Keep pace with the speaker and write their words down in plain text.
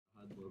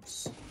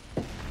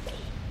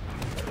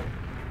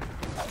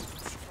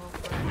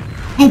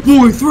Oh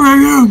boy, 3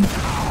 AM!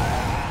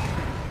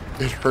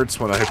 It hurts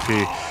when I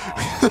pee.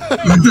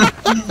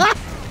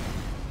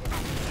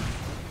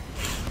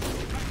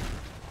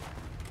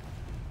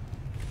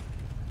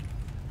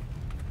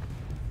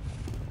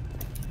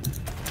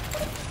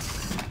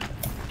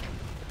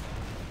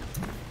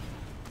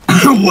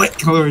 What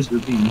color is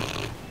your pee?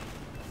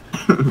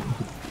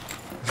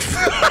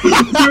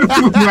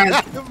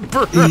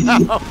 Brown.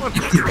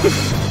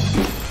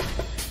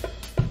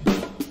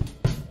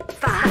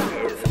 5,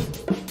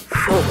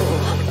 4,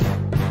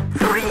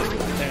 3,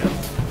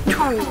 2,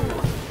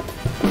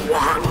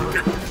 1.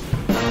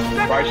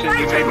 Why should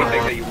you make me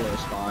think that you were a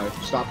spy?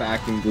 Stop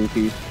acting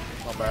goofy.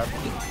 Not bad.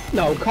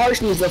 No,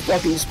 Carson's the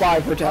fucking spy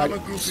I'm a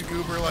protagonist. goofy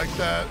goober like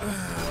that. I don't know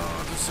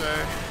what to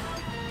say.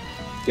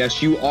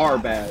 Yes, you are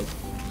bad.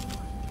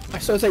 I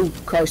still think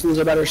Carson's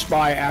a better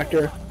spy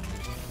actor.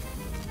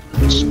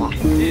 Spy.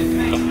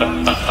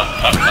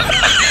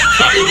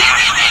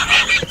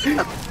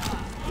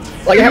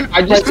 Like,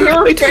 I just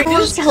literally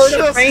just heard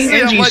a rain I'm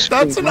energy like,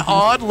 that's an scream.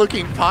 odd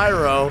looking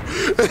pyro.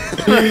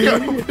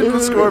 The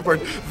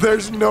scoreboard.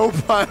 There's no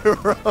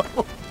pyro.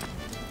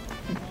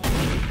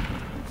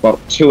 Well,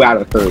 2 out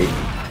of 3.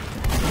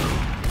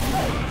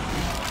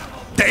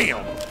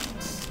 Damn.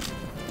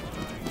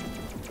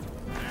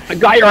 I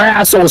got your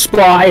asshole,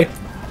 spy.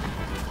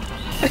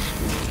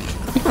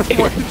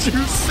 What did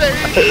you say?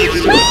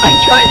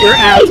 I got your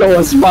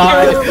asshole,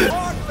 spy.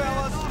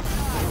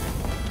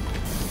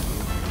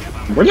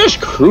 We're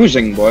just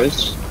cruising,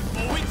 boys.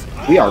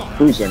 We are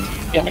cruising.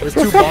 Yeah, There's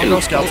 2 bongo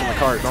scouts in the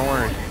cart. Don't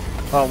worry.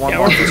 Oh, one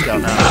more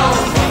scout now.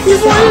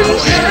 Why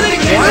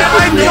am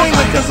I doing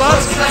the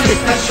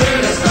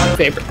Kazakhstan?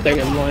 Favorite thing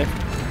in life.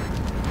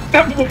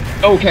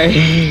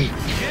 Okay.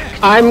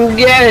 I'm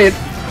getting.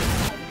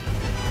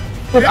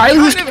 Look, I It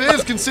at least kind of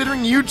is,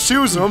 considering you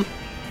choose them.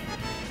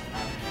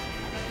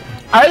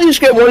 I at least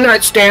get one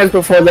night stands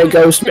before they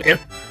ghost me.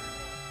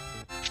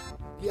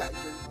 Yeah,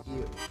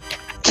 you.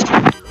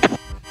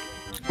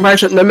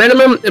 Actually, the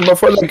minimum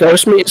before they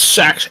ghost me is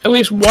sex. At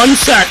least 1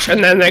 sex,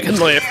 and then they can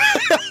leave.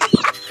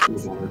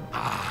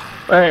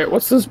 Alright,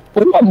 what's this?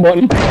 What do I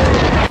want?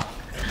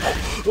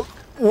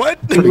 What?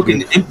 You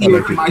can empty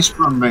my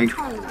sperm bank.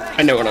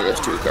 I know what I'm going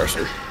to do,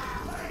 Carson.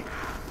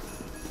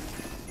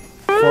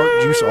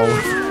 Fart juice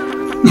olive.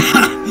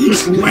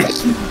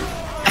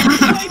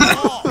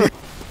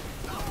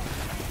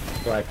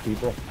 Black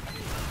people.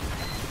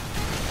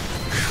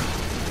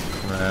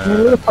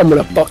 I'm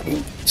gonna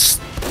fucking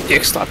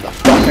dick slap the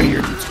fuck out of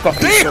your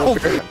fucking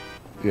shoulder.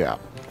 Yeah.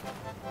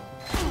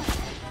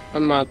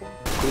 I'm not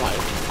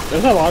lying.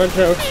 There's a lot of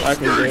jokes I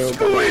can do,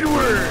 but like,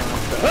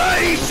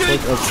 It's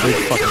like a big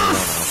fucking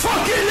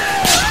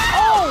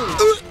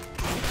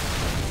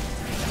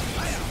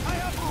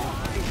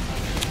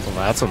Well,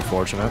 that's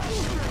unfortunate.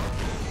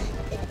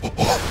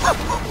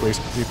 Please,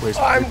 please,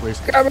 I'm please.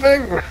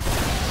 coming!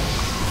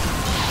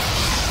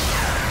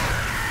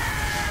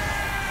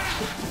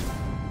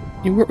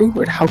 You were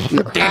Ubered, how can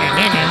you? Oh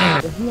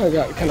my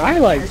god, can I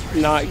like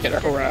not get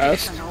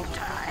harassed?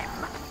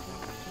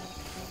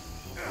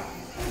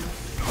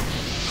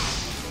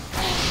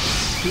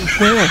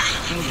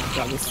 Oh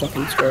god, this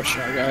fucking square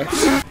shot guy.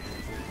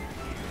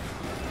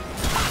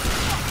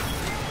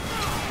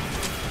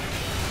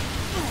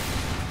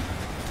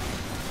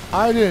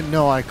 I didn't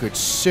know I could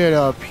sit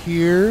up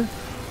here.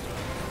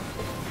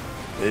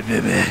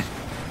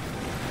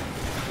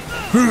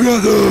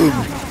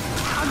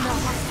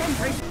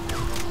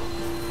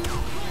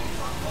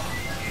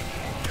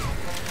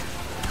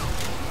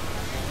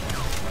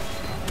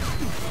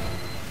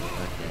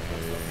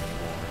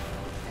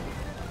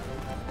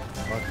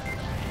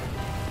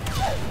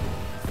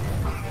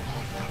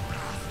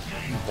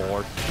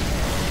 Bored.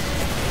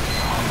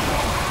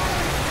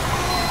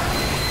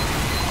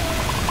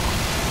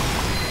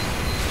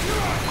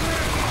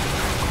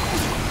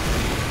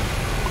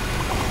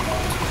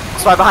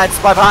 Spy behind,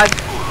 spy behind!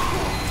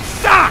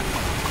 Stop!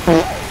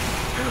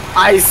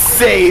 I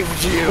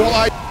saved you! Well,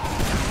 I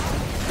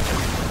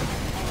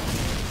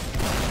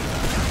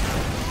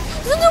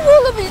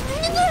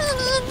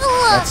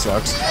that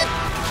sucks.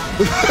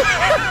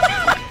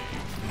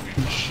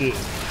 Shit.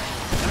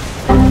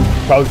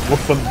 Probably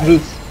work on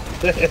this.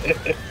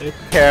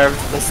 Care of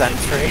the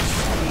sentry.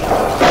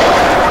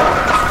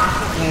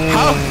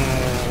 How?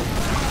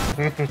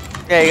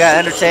 Yeah, you got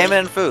entertainment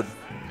and food.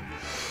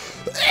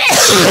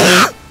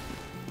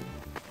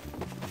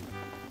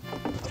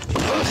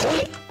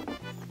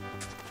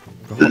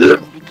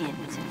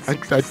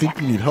 I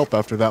think you need help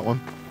after that one.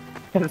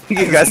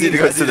 You guys need to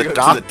go to the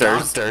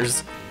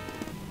doctors.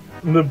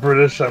 The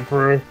British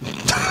Emperor.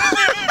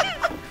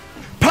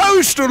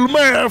 Postal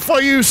mail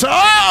for you, sir!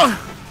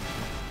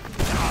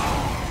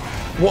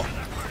 What?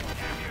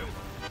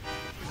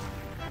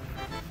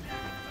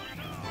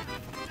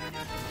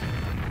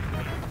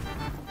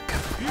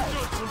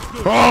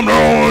 I'm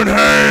throwing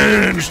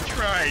hands!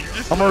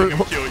 Hold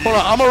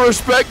on, I'm gonna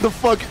respect the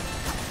fuck.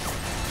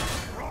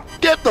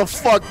 Get the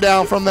fuck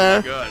down from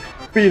there.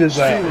 Beat his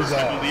ass.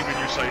 Believe in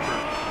your cipher.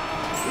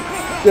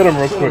 Get him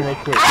real quick.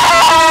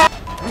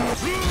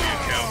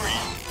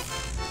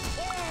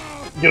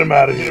 Get him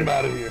out of here.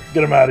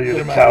 Get him out of here,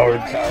 the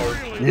coward.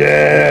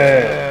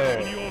 Yeah.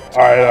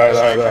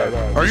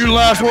 Alright. Are you the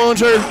last one,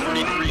 sir?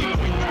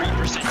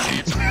 33%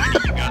 chance.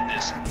 You got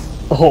this.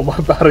 Oh, I'm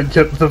about to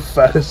get the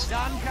fattest.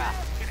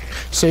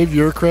 Save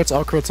your crits,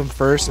 I'll crit them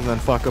first, and then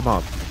fuck them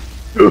up.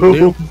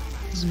 Dude,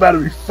 this is about to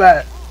be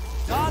fat.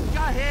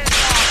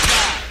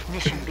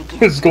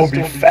 It's gonna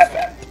be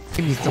fat.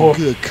 Give me some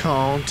good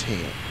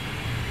content.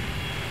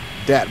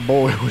 That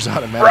boy was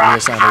automatically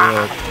assigned to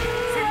work.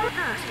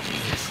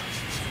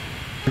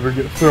 Never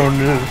get thrown in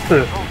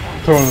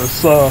the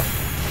saw.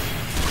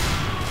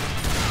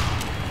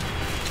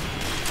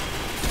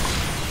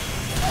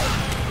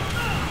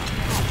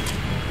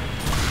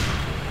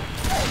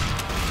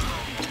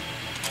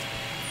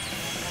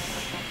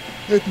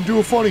 Nathan, do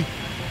a funny.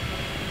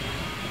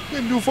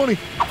 Nathan, do a funny.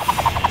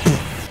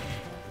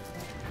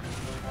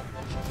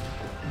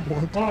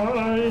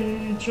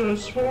 I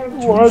just want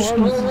to watch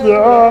the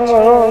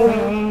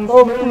sound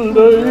of flame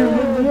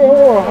in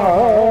your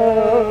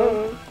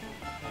heart.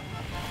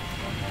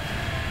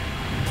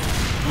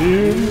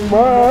 In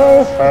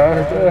my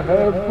heart I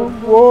have a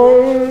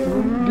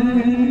one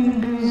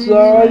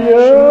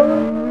desire.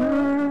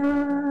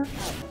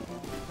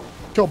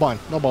 Kill Bind,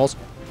 no balls.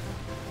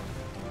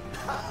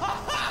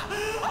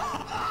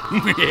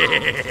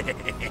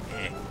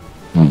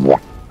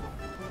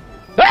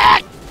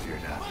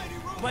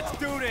 Let's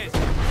do this!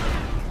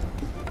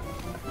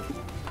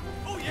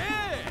 Oh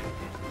yeah!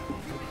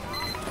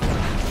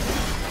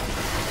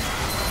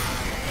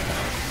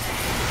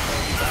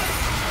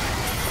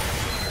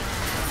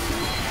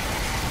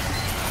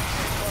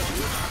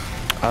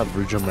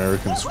 Average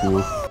American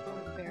school.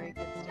 Very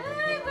good stuff.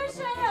 I wish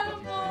I had a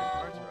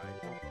ball.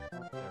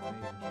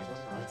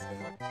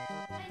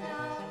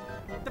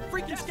 The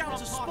freaking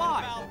scout's a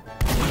spy!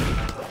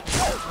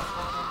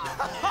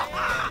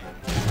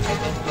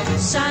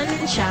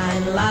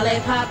 Sunshine,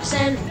 lollipops,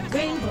 and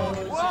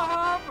rainbows. What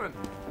happened?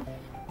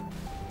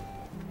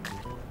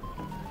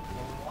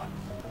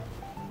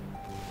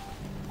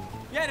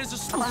 Yeah, there's a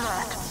spy.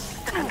 Alert.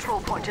 The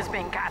control point is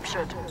being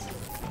captured.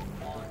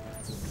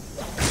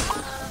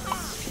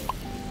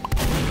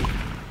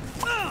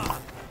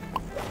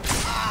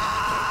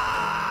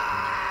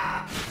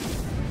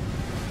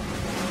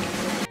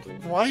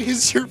 Why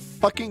is your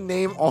fucking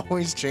name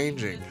always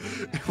changing?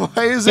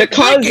 Why is it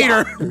Because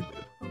Gator?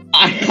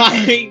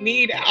 I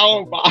need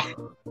alibi.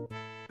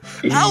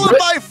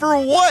 Alibi for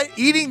what?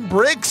 Eating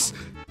bricks?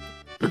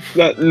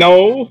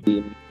 No.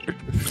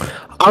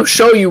 I'll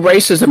show you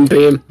racism,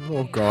 Beam.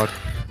 Oh god.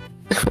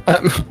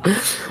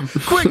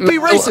 Quick, be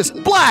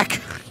racist! Black!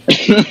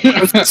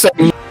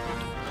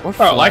 What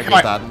flag like is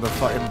how that in the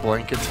fucking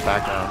blankets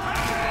background?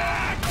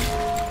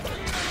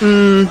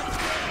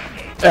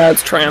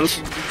 It's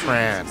trans.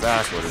 Trans,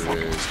 that's what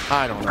it is.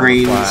 I don't know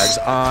Greens. flags.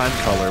 I'm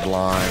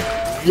colorblind.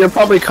 You're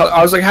probably.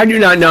 I was like, how do you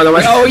not know? They're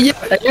like, oh yeah.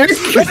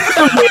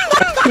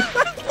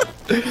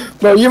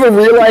 Bro, you have a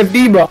real life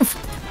debuff.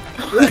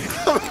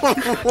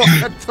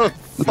 What the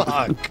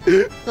fuck?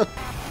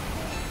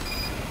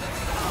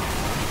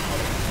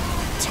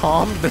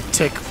 Tom the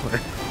Tickler.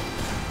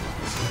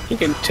 You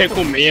can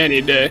tickle me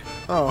any day.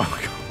 Oh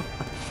god.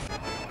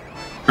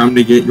 Time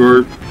to get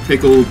your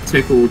pickle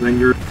tickled and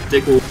your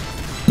tickle.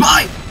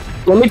 Bye!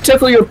 Let me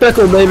tickle your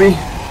pickle, baby.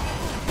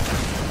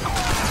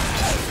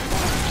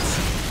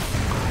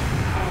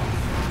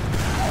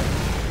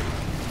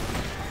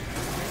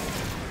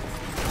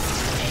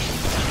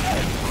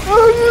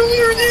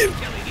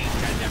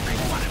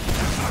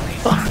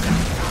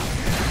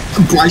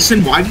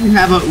 Bryson, why do you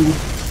have a...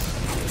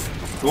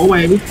 Go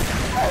away.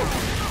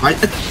 Right.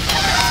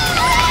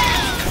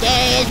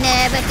 Days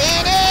never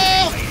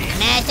finished.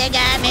 Master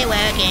got me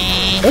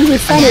working. It would be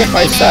funny if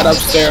I sat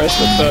upstairs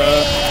with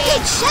the...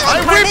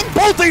 I whip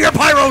both of your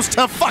pyros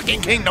to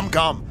fucking Kingdom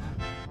Come!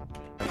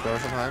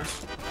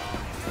 Sometimes.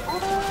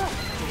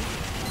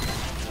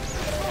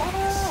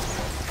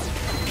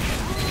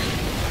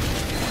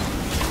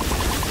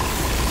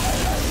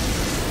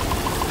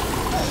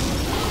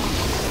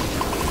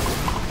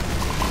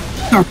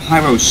 Our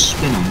pyro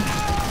spin them.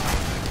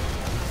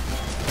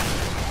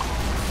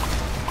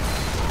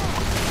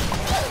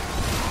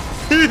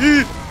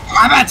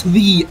 I'm at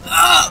the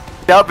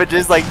Up and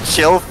just like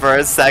chill for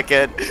a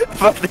second,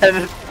 but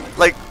then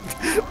like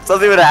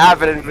something would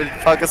happen and it would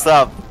fuck us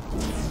up.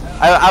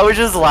 I was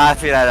just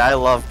laughing at it. I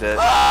loved it.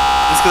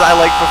 Just because I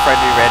like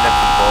befriending random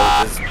people.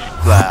 Just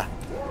blah.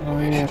 Oh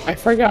yeah, I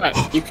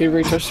forgot. You could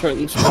reach a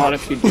certain spot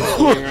if you do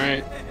something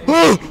right.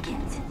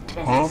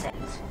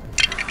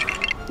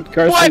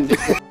 Carson,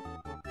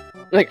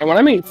 like when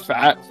I mean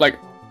fat, like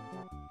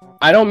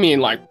I don't mean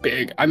like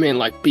big. I mean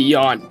like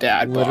beyond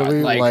dad bod.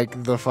 Literally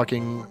Like the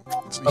fucking.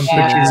 I'm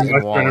picturing my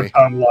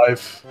Sprinter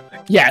life.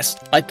 yes,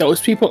 like those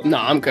people. No,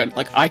 I'm good.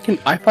 Like I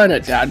find a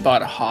dad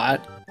bod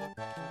hot.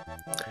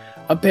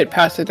 A bit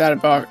past the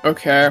dad bod,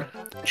 okay.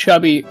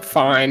 Chubby,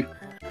 fine.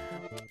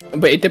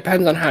 But it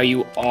depends on how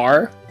you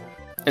are.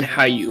 and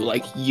how you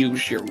like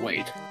use your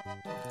weight.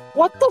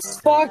 What the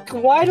fuck?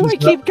 Why do I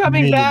keep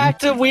coming back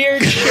to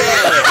weird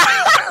shit?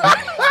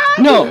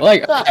 No,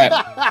 like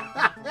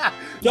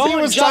He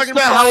was talking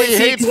about how he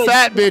hates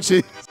fat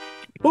bitches.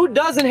 Who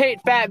doesn't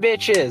hate fat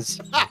bitches?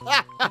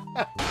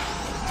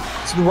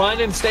 Just run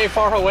and stay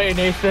far away,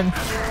 Nathan.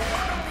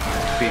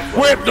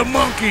 Whip the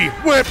monkey!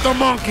 Whip the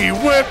monkey!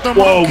 Whip the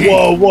Whoa, monkey!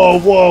 whoa, whoa,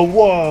 whoa,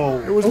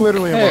 whoa! It was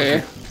literally a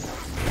monkey.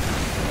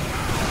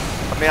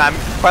 I mean, I'm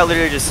quite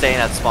literally just staying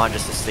at spawn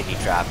just a sticky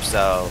trap,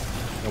 so...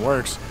 It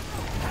works.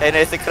 Hey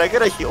Nathan, could I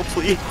get a heal,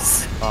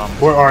 please?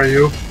 Where are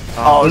you?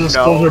 Oh, There's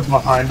a soldier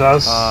behind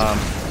us.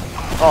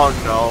 Oh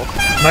no.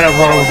 I got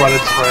run over by the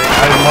train.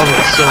 I love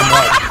it so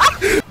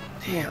much.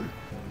 damn.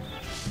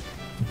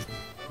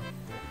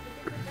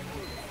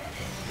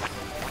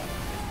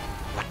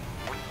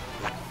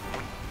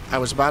 I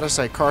was about to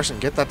say, Carson,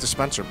 get that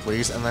dispenser,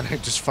 please, and then I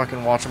just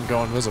fucking watch him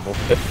go invisible.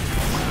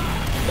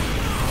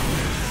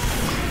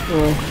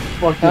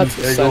 Fucking That's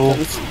a bagel.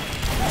 sentence.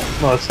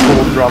 No, it's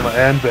total drama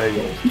and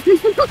bagel.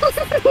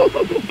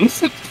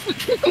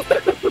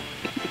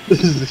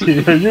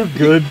 Are you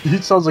good? He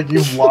sounds like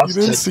you've lost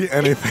You didn't it. see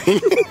anything.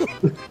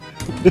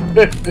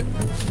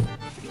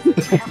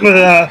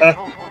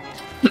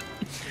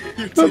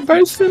 The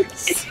person.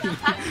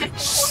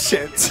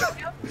 Shit.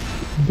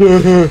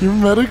 Your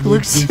medic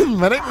looks.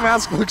 Medic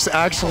mask looks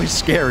actually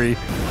scary.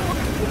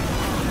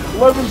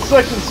 11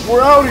 seconds,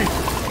 we're outie!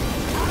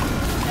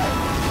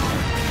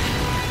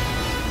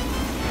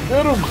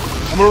 Get him!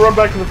 I'm gonna run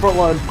back to the front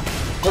line.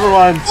 Never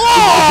mind.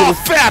 Oh,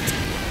 fat!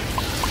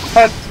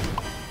 Pet!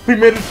 We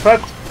made it pet!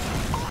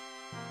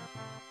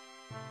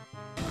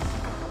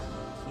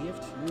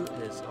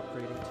 TF2 is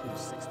upgrading to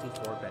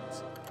 64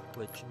 bits,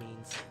 which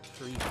means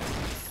 3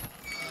 things.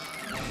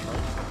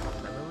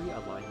 First, memory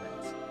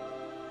alignment.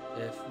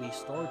 If we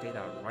store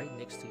data right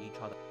next to each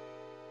other...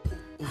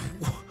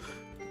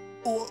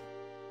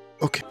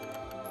 Okay.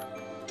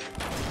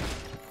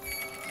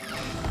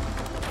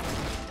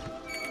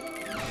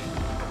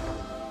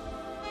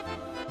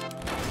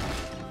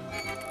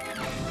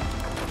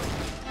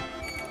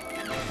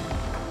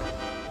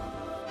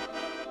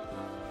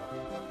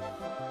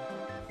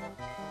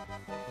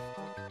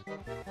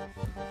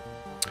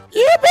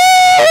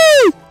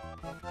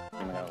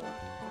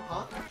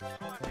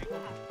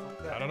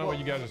 I don't know what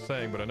you guys are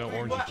saying, but I know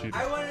Orange is cheating.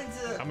 I went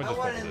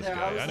in there,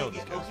 I was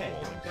thinking, okay,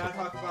 gotta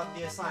talk about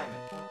the assignment.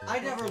 I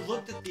never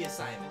looked at the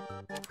assignment,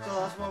 so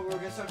that's what we're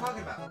gonna start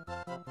talking about.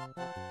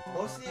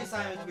 Most of the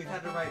assignments, we've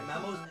had to write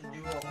memos and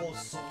do a whole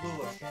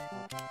slew of shit.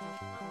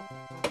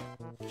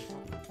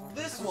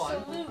 This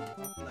one,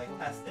 like,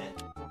 test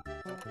it.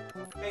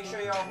 Make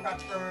sure you're all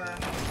prepped for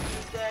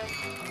Tuesday,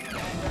 and,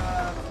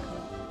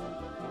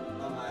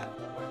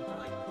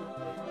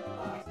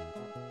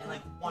 and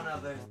like one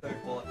other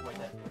third bullet point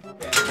that.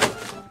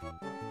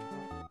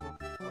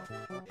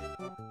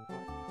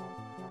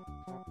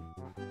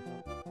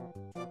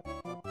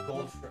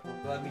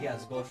 Let me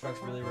guess, gold struck's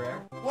really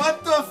rare?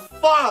 What the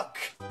fuck?!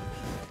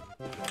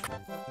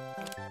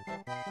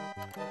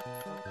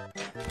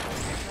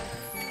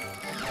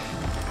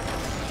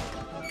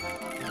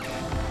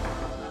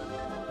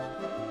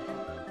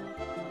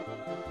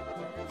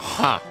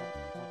 Huh.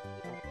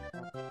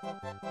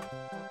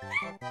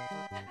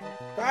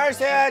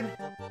 Carson!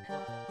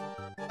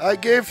 I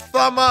gave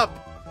thumb up!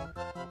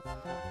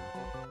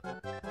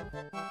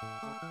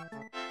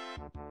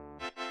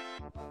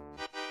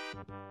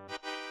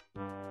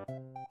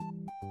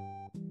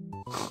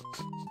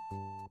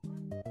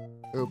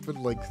 I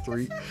opened like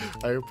 3.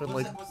 I opened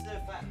like. What's the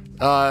effect?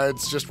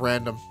 It's just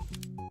random.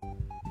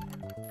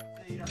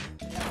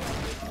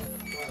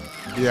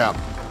 Yeah.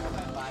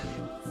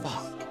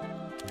 Fuck.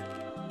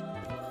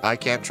 I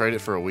can't trade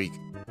it for a week.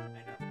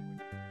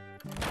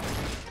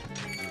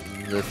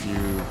 If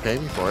you pay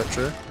me for it,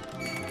 sure.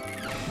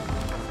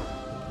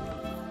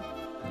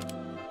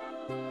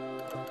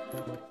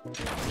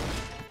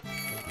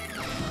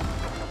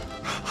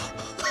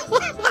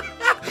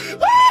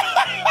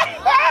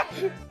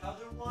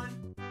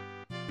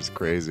 It's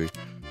crazy.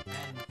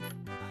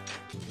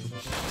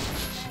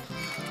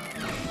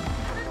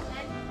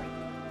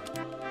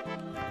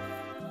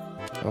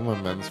 I'm a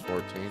men's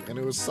 14, and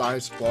it was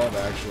size 12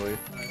 actually.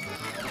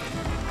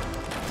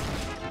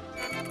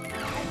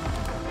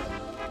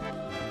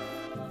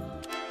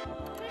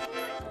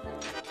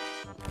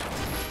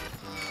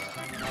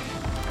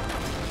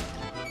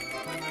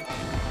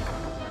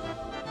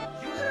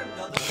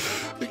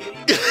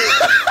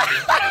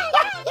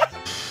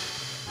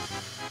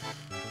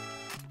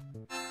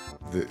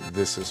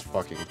 This is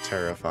fucking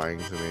terrifying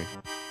to me.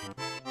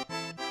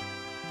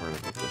 Where did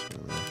I put this one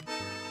in there?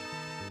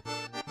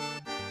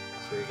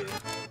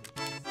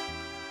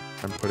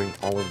 I'm putting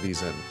all of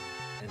these in. And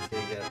it's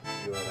gonna get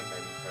you like an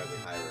incredibly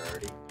high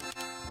rarity.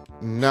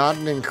 Not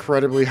an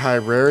incredibly high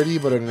rarity,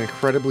 but an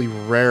incredibly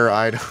rare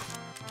item.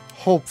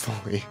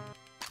 Hopefully.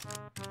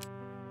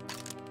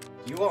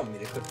 Do you want me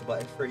to click the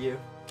button for you?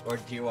 Or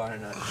do you want to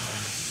not?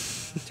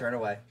 Turn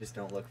away. Just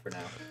don't look for now.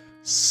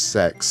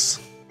 Sex.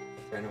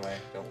 Turn away.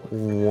 Don't look.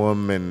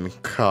 Woman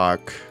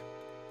cock.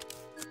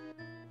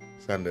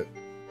 Send it.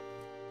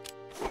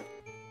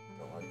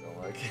 Don't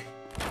look.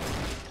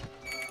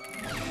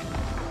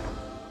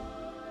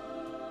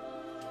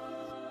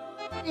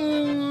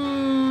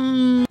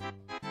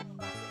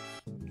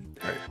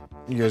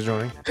 You guys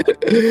joining?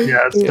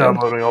 Yeah, it's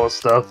downloading all the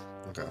stuff.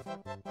 Okay.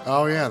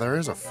 Oh yeah, there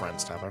is a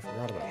friends tab. I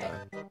forgot about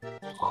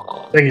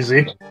that. Thank you,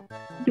 Z.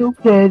 No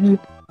problem.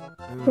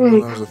 That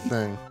was a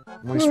thing.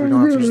 At least we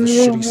don't have to use the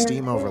shitty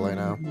Steam overlay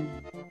now.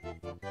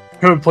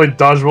 Haven't played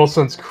dodgeball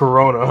since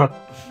Corona.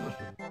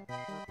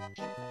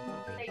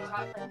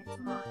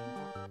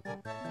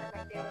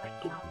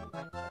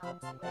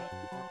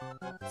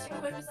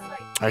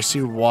 I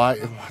see why.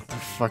 What the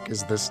fuck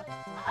is this?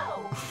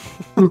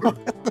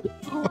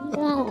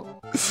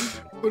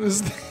 What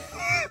is this?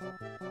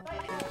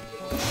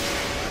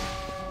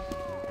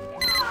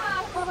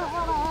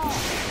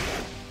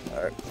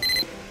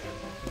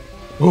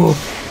 Oh.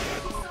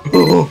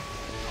 Oh.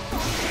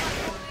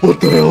 What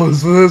the hell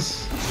is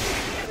this?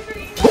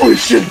 Holy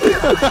shit!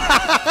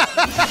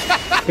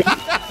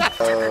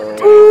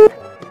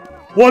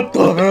 What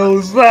the hell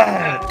is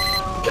that?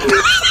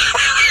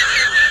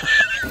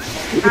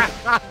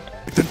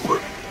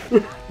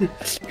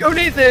 Go,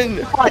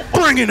 Nathan!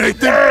 Bring it,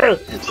 Nathan!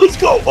 Let's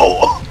go!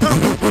 Oh!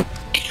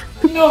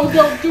 No,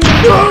 don't do it!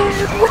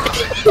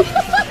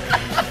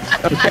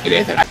 Okay,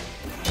 Nathan.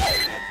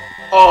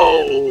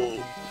 Oh!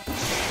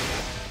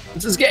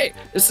 This is gay!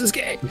 This is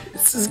gay!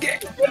 This is gay!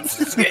 This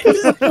is gay!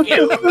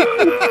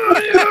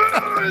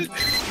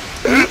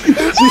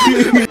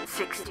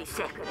 60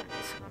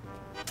 seconds.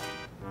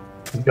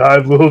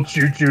 Guide little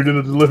choo-choo to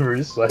the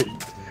delivery site.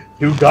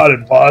 You got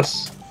it,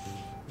 boss.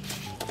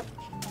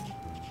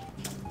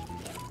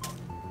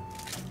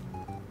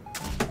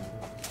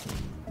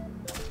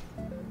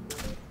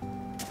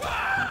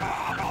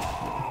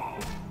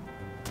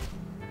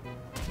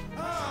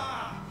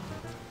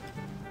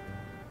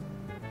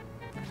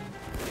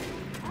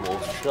 Well,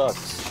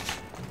 shucks.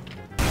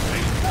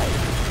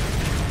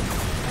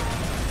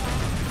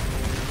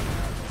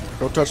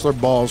 Go touch their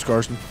balls,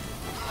 Carson.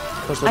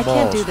 Touch their I balls.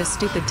 can't do this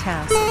stupid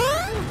task.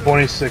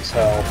 26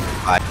 health.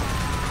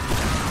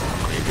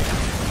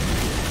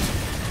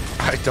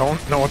 I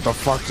don't know what the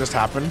fuck just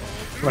happened,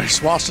 but I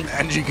just watched an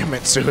NG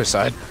commit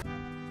suicide.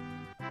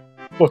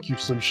 Fuck you,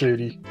 Slim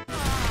Shady.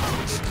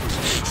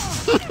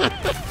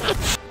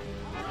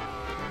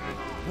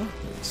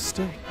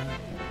 Still.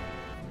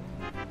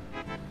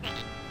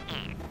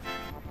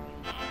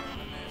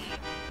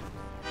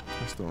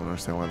 I still don't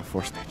understand why the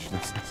fourth stage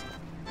does this.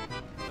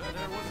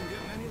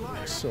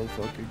 It's so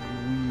fucking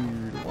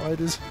weird. Why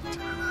does it?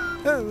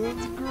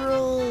 That's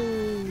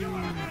gross.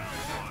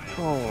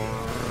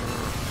 Oh.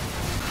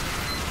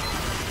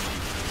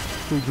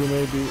 Could you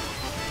maybe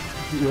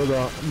get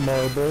a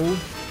marble?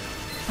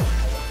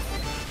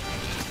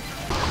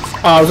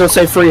 I was gonna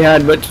say free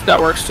head, but that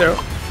works too.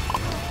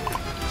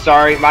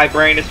 Sorry, my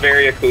brain is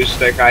very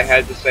acoustic. I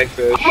had to say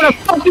fish. I'm gonna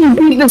fucking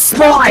beat the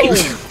slide!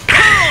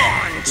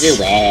 You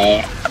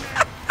way.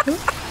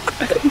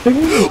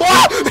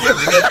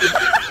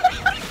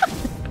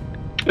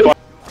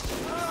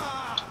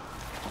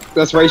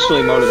 That's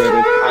racially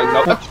motivated. I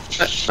know.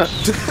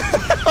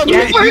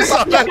 Yeah, you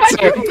saw that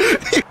too.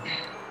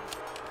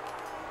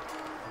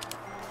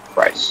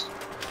 Bryce.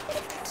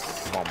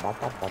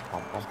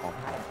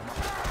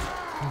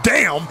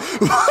 Damn!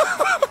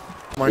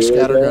 My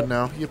scattergun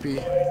now.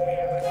 Yippee.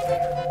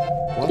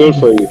 What Good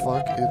for the you.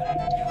 fuck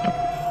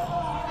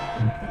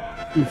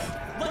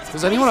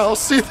Does anyone else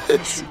see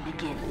this?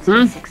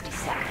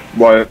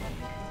 What?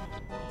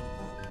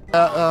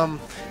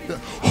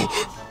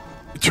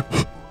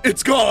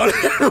 It's gone!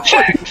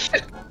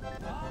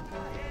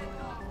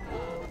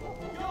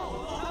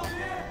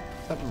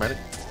 Medic.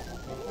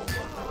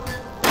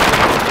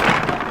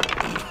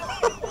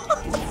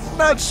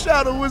 Not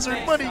Shadow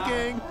Wizard Money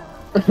Gang!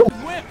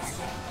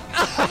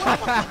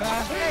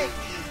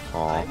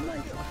 Aw.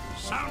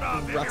 Sound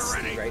off if you're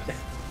ready. Right now.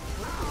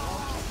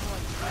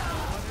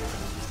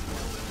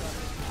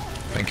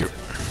 Thank you.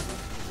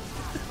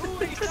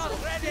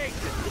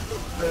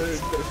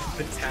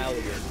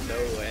 Battalion, no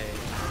way.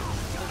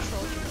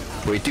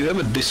 Wait, you have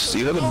a this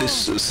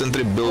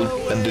sentry build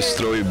and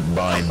destroy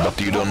bind, but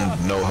you don't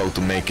know how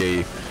to make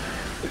a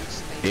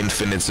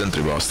infinite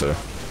sentry blaster.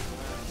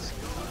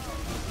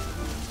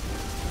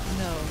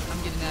 No,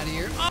 I'm getting out of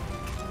here.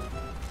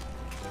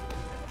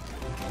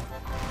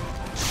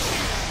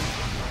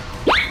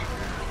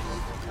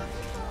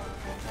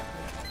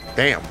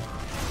 Damn.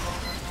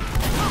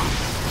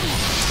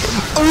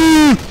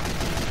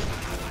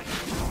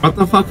 What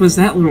the fuck was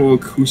that little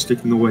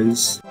acoustic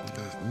noise?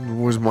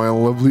 Was my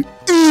lovely.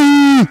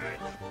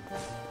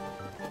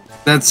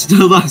 That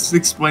still doesn't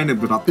explain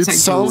it, but I'll It take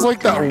sounds the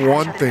like that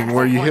one thing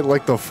where you hit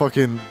like the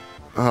fucking.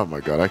 Oh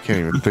my god, I can't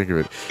even think of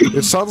it.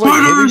 It sounds like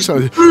hitting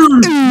something.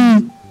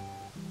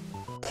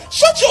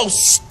 Shut your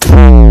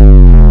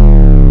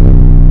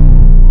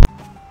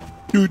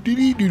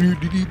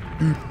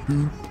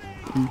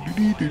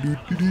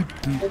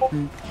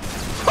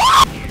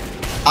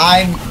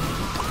I'm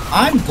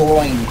I'm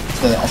going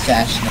to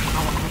assassinate.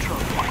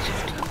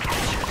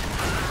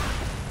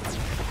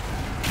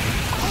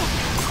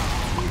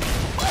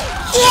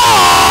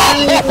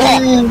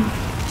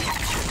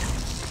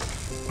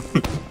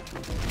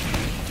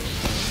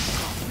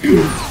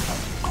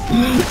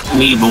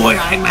 Me boy,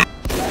 I'm out.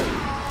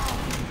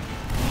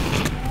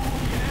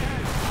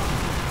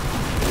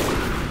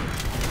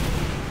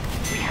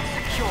 We have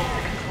secured the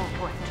control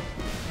point.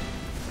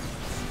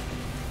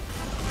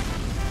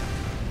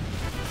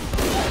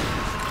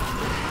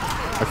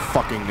 I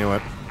fucking knew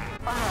it.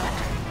 Alert.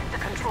 The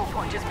control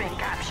point is being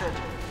captured.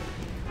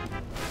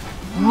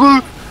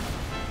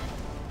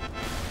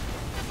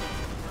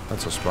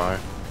 That's a spy.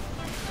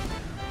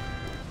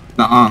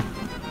 Nuh-uh.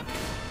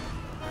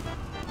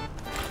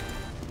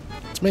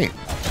 It's me.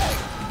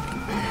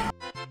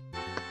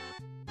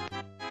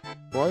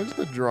 Why is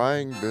the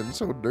drying bin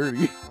so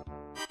dirty?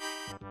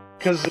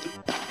 Because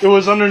it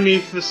was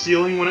underneath the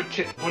ceiling when it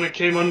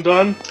came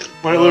undone.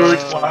 When it literally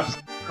collapsed.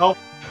 Oh.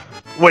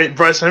 Wait,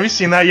 Bryce, have you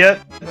seen that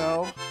yet?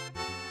 No.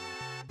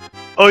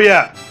 Oh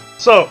yeah.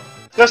 So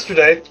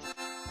yesterday,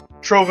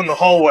 drove in the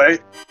hallway,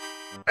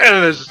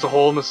 and there's just a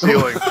hole in the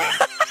ceiling.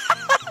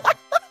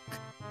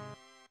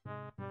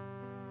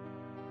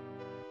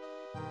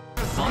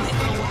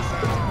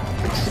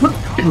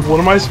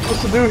 What am I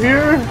supposed to do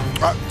here?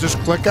 Just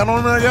click on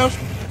it, I guess.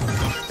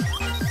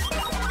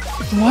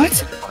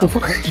 What? Oh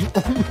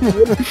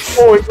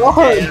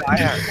my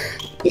god!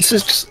 This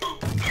is just...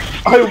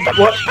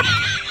 What?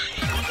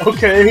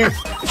 Okay.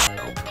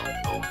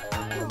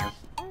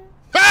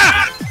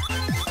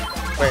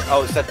 Wait,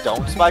 oh, it said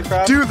don't spy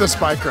crab? Do the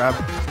spy crab.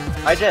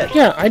 I did.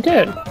 Yeah, I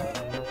did.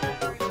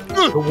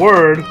 The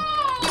word.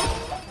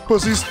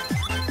 Pussies.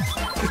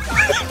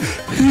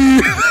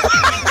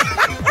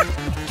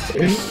 At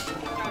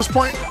this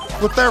point,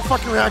 with their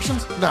fucking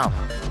reactions, no.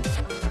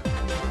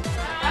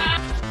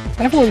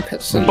 Everyone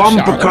pissed in the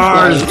Bumper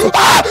cars.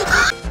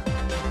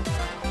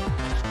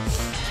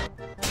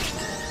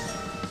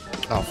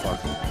 Oh fuck.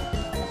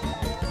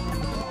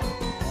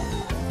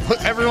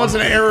 Everyone's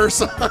an error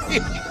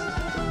sign.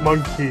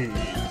 Monkey.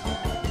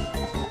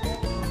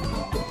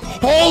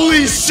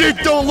 Holy shit,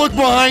 don't look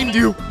behind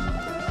you!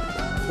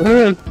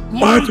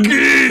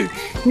 Monkey!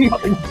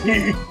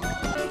 Monkey.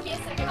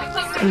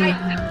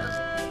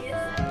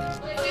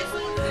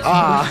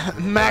 Ah,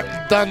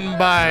 Mac done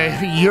by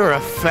you're a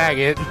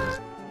faggot.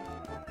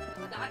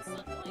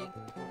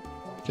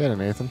 Get it,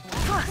 Nathan.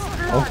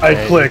 Okay. I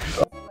clicked.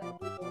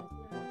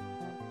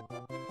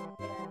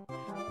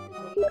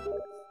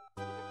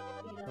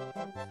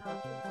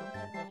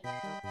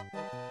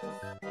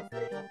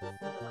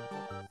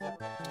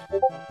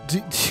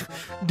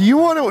 Do you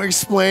want to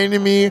explain to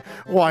me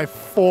why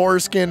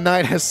Foreskin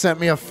Knight has sent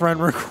me a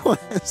friend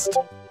request?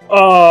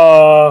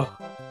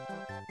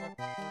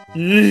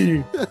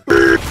 Yee.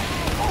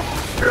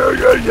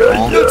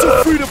 It's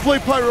a free-to-play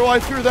pyro. I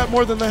fear that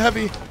more than the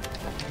heavy.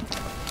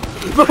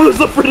 No, it's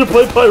a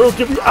free-to-play pyro.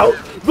 Get me out.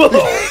 No.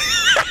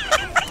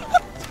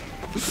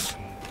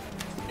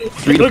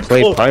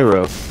 Free-to-play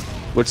pyro.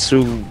 What's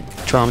so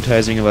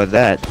traumatizing about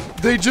that?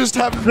 They just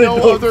have no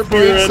other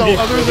brain cell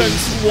other than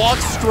walk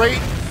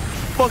straight,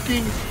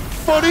 fucking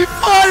funny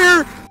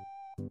fire.